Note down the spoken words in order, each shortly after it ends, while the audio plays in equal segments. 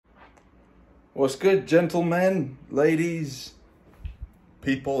What's good, gentlemen, ladies,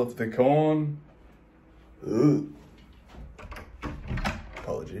 people of the corn? Ugh.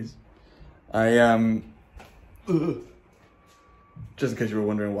 Apologies. Just in case you were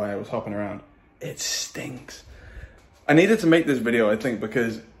wondering why I was hopping around, it stinks. I needed to make this video, I think,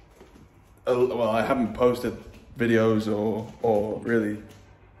 because, well, I haven't posted videos or really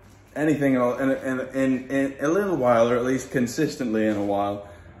anything in a little while, or at least consistently in a while.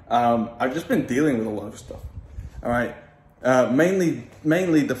 I've just been dealing with a lot of stuff. All right, mainly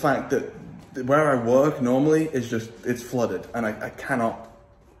the fact that where I work normally is just, it's flooded, and I can't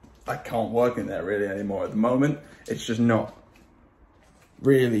work in there really anymore at the moment. It's just not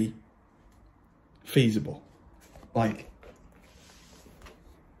really feasible. Like,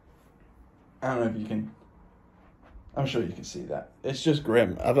 I don't know if you can. I'm sure you can see that. It's just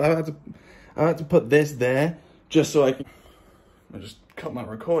grim. I had to put this there just so I can. I just cut my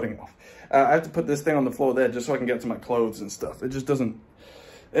recording off. I have to put this thing on the floor there just so I can get to my clothes and stuff. It just doesn't.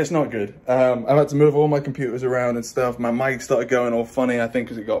 It's not good. I've had to move all my computers around and stuff. My mic started going all funny, I think,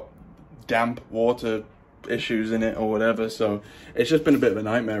 because it got damp water issues in it or whatever. So it's just been a bit of a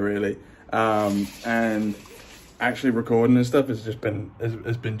nightmare, really. And actually recording and stuff has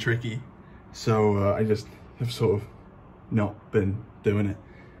been tricky. So I just have sort of not been doing it.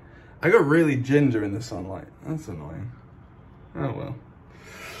 I got really ginger in the sunlight. That's annoying. Oh well.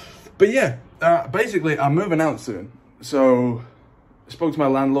 But yeah, basically I'm moving out soon. So I spoke to my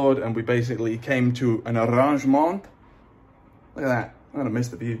landlord and we basically came to an arrangement. Look at that. I'm gonna miss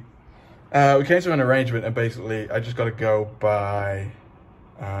the view. We came to an arrangement and basically I just gotta go by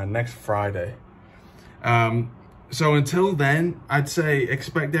next Friday. So until then, I'd say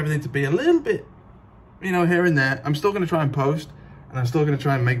expect everything to be a little bit, you know, here and there. I'm still gonna try and post and I'm still gonna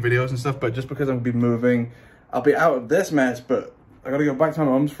try and make videos and stuff, but just because I'm gonna be moving, I'll be out of this mess, but I gotta go back to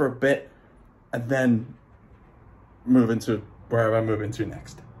my mum's for a bit and then move into wherever I move into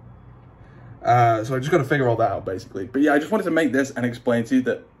next. So I just gotta figure all that out basically. But yeah, I just wanted to make this and explain to you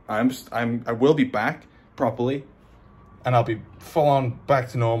that I will be back properly and I'll be full on back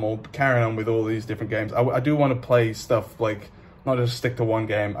to normal, carrying on with all these different games. I do want to play stuff, like not just stick to one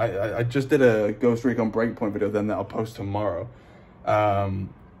game. I just did a Ghost Recon Breakpoint video then that I'll post tomorrow.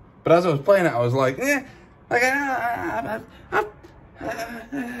 But as I was playing it, I was like, like, I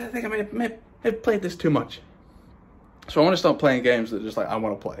think I may have played this too much. So I want to start playing games that just like I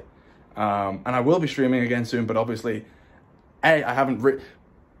want to play. And I will be streaming again soon, but obviously, I haven't.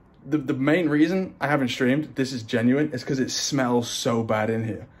 The main reason I haven't streamed, this is genuine, is because it smells so bad in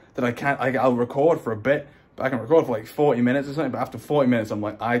here that I can't. I'll record for a bit, but I can record for like 40 minutes or something. But after 40 minutes, I'm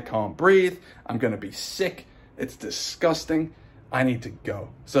like, I can't breathe. I'm gonna be sick. It's disgusting. I need to go.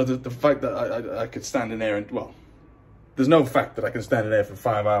 So the fact that I could stand in there and, well, there's no fact that I can stand in there for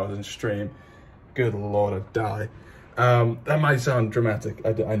 5 hours and stream. Good Lord, I'd die. That might sound dramatic,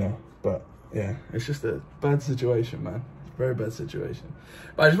 I know, but yeah, it's just a bad situation, man. It's a very bad situation.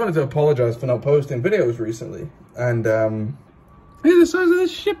 But I just wanted to apologize for not posting videos recently. And look at the size of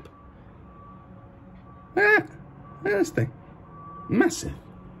this ship. Look at this thing. Massive.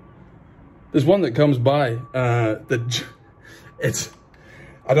 There's one that comes by, I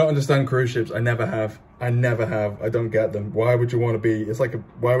don't understand cruise ships. I never have. I don't get them. Why would you want to be, it's like,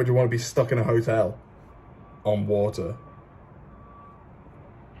 why would you want to be stuck in a hotel on water?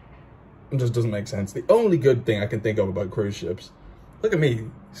 It just doesn't make sense. The only good thing I can think of about cruise ships, look at me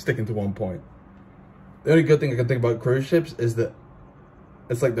sticking to one point. The only good thing I can think about cruise ships is that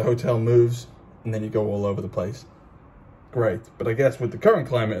it's like the hotel moves and then you go all over the place. Great. But I guess with the current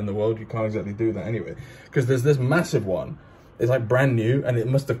climate in the world, you can't exactly do that anyway. Because there's this massive one. It's like brand new, and it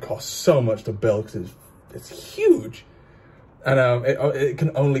must have cost so much to build because it's huge. And it can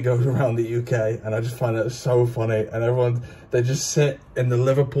only go around the UK, and I just find that so funny. And they just sit in the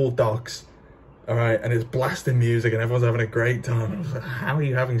Liverpool docks, all right, and it's blasting music, and everyone's having a great time. I was like, how are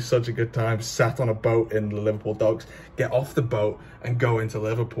you having such a good time sat on a boat in the Liverpool docks? Get off the boat and go into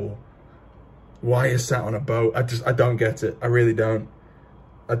Liverpool. Why are you sat on a boat? I don't get it. I really don't.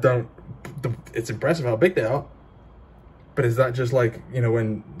 It's impressive how big they are. But is that just like, you know,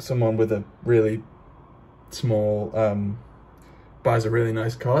 when someone with a really small buys a really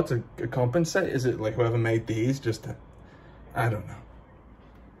nice car to compensate? Is it like whoever made these just to, I don't know.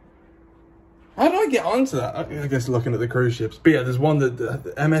 How do I get onto that? I guess looking at the cruise ships. But yeah, there's one that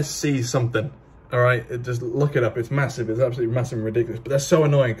MSC something. All right, just look it up. It's massive. It's absolutely massive and ridiculous. But that's so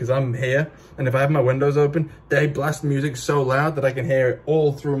annoying because I'm here, and if I have my windows open, they blast music so loud that I can hear it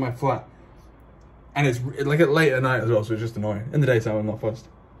all through my flat. And it's like at late at night as well, so it's just annoying. In the daytime, I'm not fussed,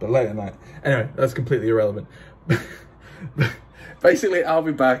 but late at night. Anyway, that's completely irrelevant. Basically, I'll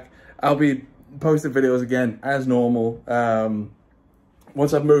be back. I'll be posting videos again as normal.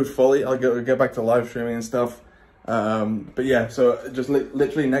 Once I've moved fully, I'll get back to live streaming and stuff. But yeah, so just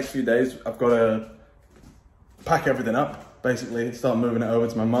literally next few days, I've got to pack everything up, basically start moving it over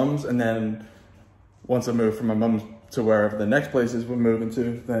to my mum's, and then once I move from my mum's to wherever the next place is we're moving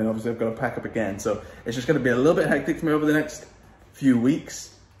to, then obviously I've got to pack up again. So it's just going to be a little bit hectic for me over the next few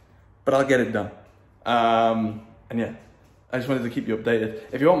weeks, but I'll get it done. And yeah, I just wanted to keep you updated.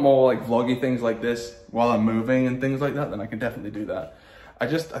 If you want more like vloggy things like this while I'm moving and things like that, then I can definitely do that. I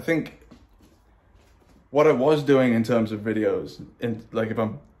think what I was doing in terms of videos, like if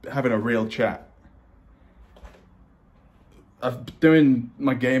I'm having a real chat, I've been doing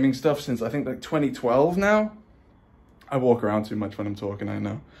my gaming stuff since I think like 2012 now. I walk around too much when I'm talking, I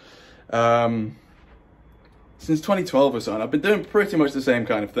know. Since 2012 or so, and I've been doing pretty much the same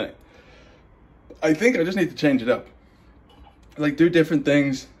kind of thing. I think I just need to change it up. Like do different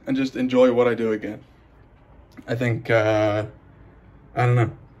things and just enjoy what I do again. I think, I don't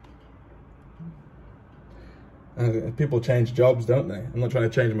know. People change jobs, don't they? I'm not trying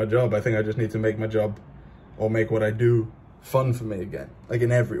to change my job. I think I just need to make my job, or make what I do, fun for me again, like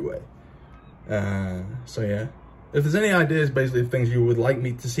in every way. So yeah, if there's any ideas, basically things you would like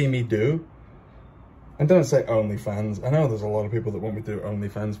me to see me do, and don't say OnlyFans. I know there's a lot of people that want me to do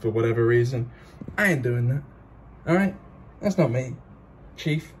OnlyFans for whatever reason. I ain't doing that. All right, that's not me,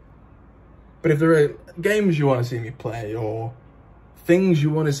 chief. But if there are games you want to see me play, or things you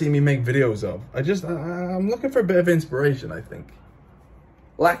want to see me make videos of, I'm looking for a bit of inspiration, I think.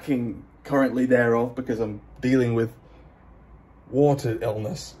 Lacking currently thereof, because I'm dealing with water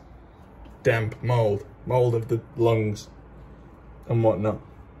illness, damp, mold of the lungs and whatnot.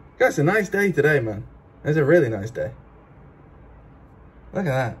 Guys, it's a nice day today, man. It's a really nice day. Look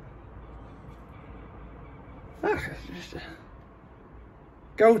at that.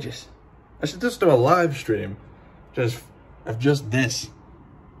 Gorgeous. I should just do a live stream of just this.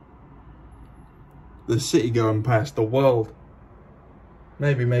 The city going past, the world.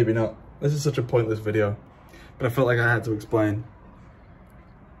 Maybe, maybe not. This is such a pointless video, but I felt like I had to explain.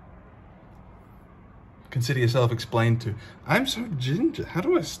 Consider yourself explained to. I'm so ginger. How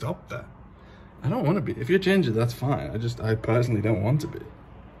do I stop that? I don't want to be. If you're ginger, that's fine. I personally don't want to be.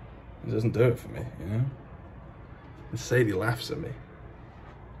 It doesn't do it for me, you know? And Sadie laughs at me.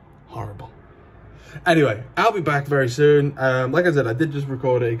 Horrible. Anyway, I'll be back very soon. Like I said, I did just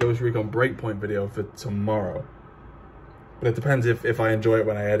record a Ghost Recon Breakpoint video for tomorrow. But it depends if I enjoy it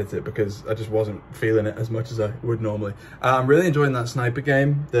when I edit it, because I just wasn't feeling it as much as I would normally. I'm really enjoying that sniper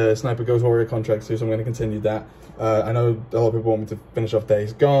game, the Sniper Ghost Warrior Contract 2, so I'm going to continue that. I know a lot of people want me to finish off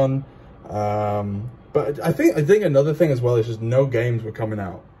Days Gone. But I think another thing as well is just no games were coming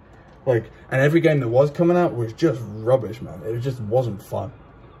out. Like, and every game that was coming out was just rubbish, man. It just wasn't fun.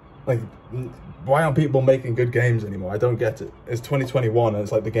 Like, why aren't people making good games anymore? I don't get it. It's 2021 and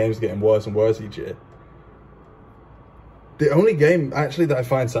it's like the game's getting worse and worse each year. The only game actually that I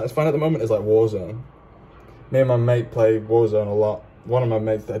find satisfying at the moment is like Warzone. Me and my mate play Warzone a lot. One of my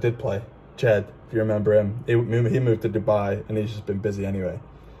mates that I did play, Ched, if you remember him, he moved to Dubai and he's just been busy anyway.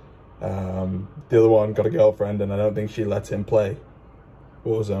 The other one got a girlfriend and I don't think she lets him play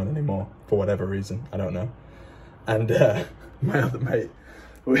Warzone anymore for whatever reason. I don't know. And my other mate,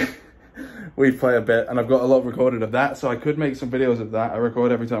 we play a bit, and I've got a lot recorded of that, so I could make some videos of that. I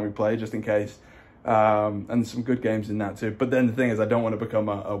record every time we play, just in case. And some good games in that too. But then the thing is, I don't want to become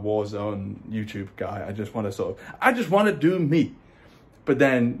a Warzone YouTube guy. I just want to do me. But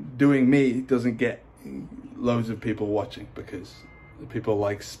then doing me doesn't get loads of people watching, because people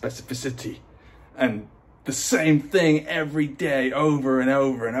like specificity and the same thing every day over and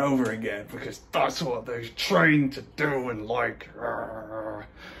over and over again, because that's what they're trained to do and like. I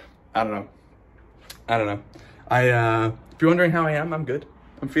don't know. If you're wondering how I am, I'm good.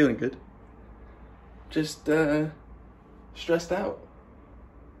 I'm feeling good. Just stressed out.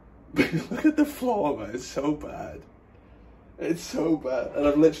 Look at the floor, man. It's so bad. It's so bad. And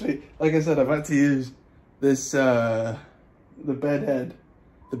I've literally, like I said, I've had to use this the bed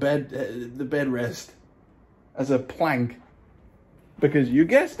rest as a plank, because you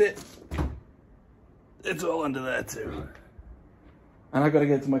guessed it, it's all under there too. And I gotta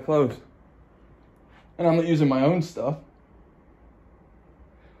get to my clothes. And I'm not using my own stuff.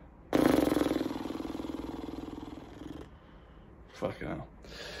 Fucking hell.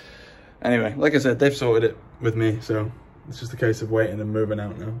 Anyway, like I said, they've sorted it with me, so it's just a case of waiting and moving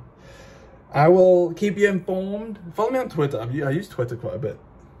out now. I will keep you informed. Follow me on Twitter. I use Twitter quite a bit.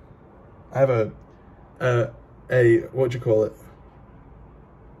 I have what do you call it?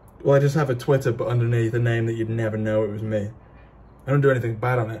 Well, I just have a Twitter, but underneath a name that you'd never know it was me. I don't do anything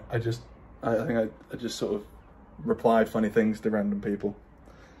bad on it. I just I think I just sort of replied funny things to random people.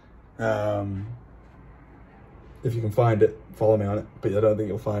 If you can find it, follow me on it, but I don't think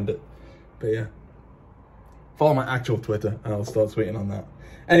you'll find it. But yeah, follow my actual Twitter and I'll start tweeting on that.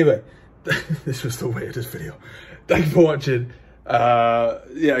 Anyway, this was the weirdest video. Thanks for watching.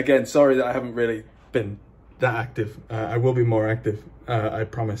 Yeah, again, sorry that I haven't really been that active. I will be more active, I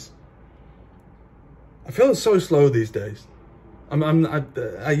promise. I feel so slow these days.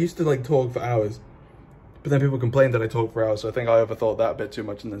 I used to like talk for hours, but then people complained that I talk for hours, so I think I overthought that a bit too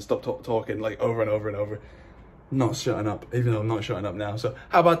much and then stopped talking like over and over and over. Not shutting up, even though I'm not shutting up now. So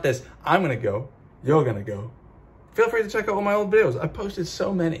how about this? I'm gonna go, you're gonna go. Feel free to check out all my old videos. I posted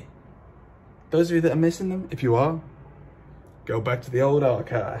so many. Those of you that are missing them, if you are, go back to the old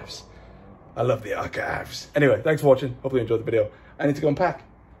archives. I love the archives. Anyway, thanks for watching. Hopefully you enjoyed the video. I need to go and pack,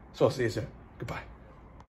 so I'll see you soon. Goodbye.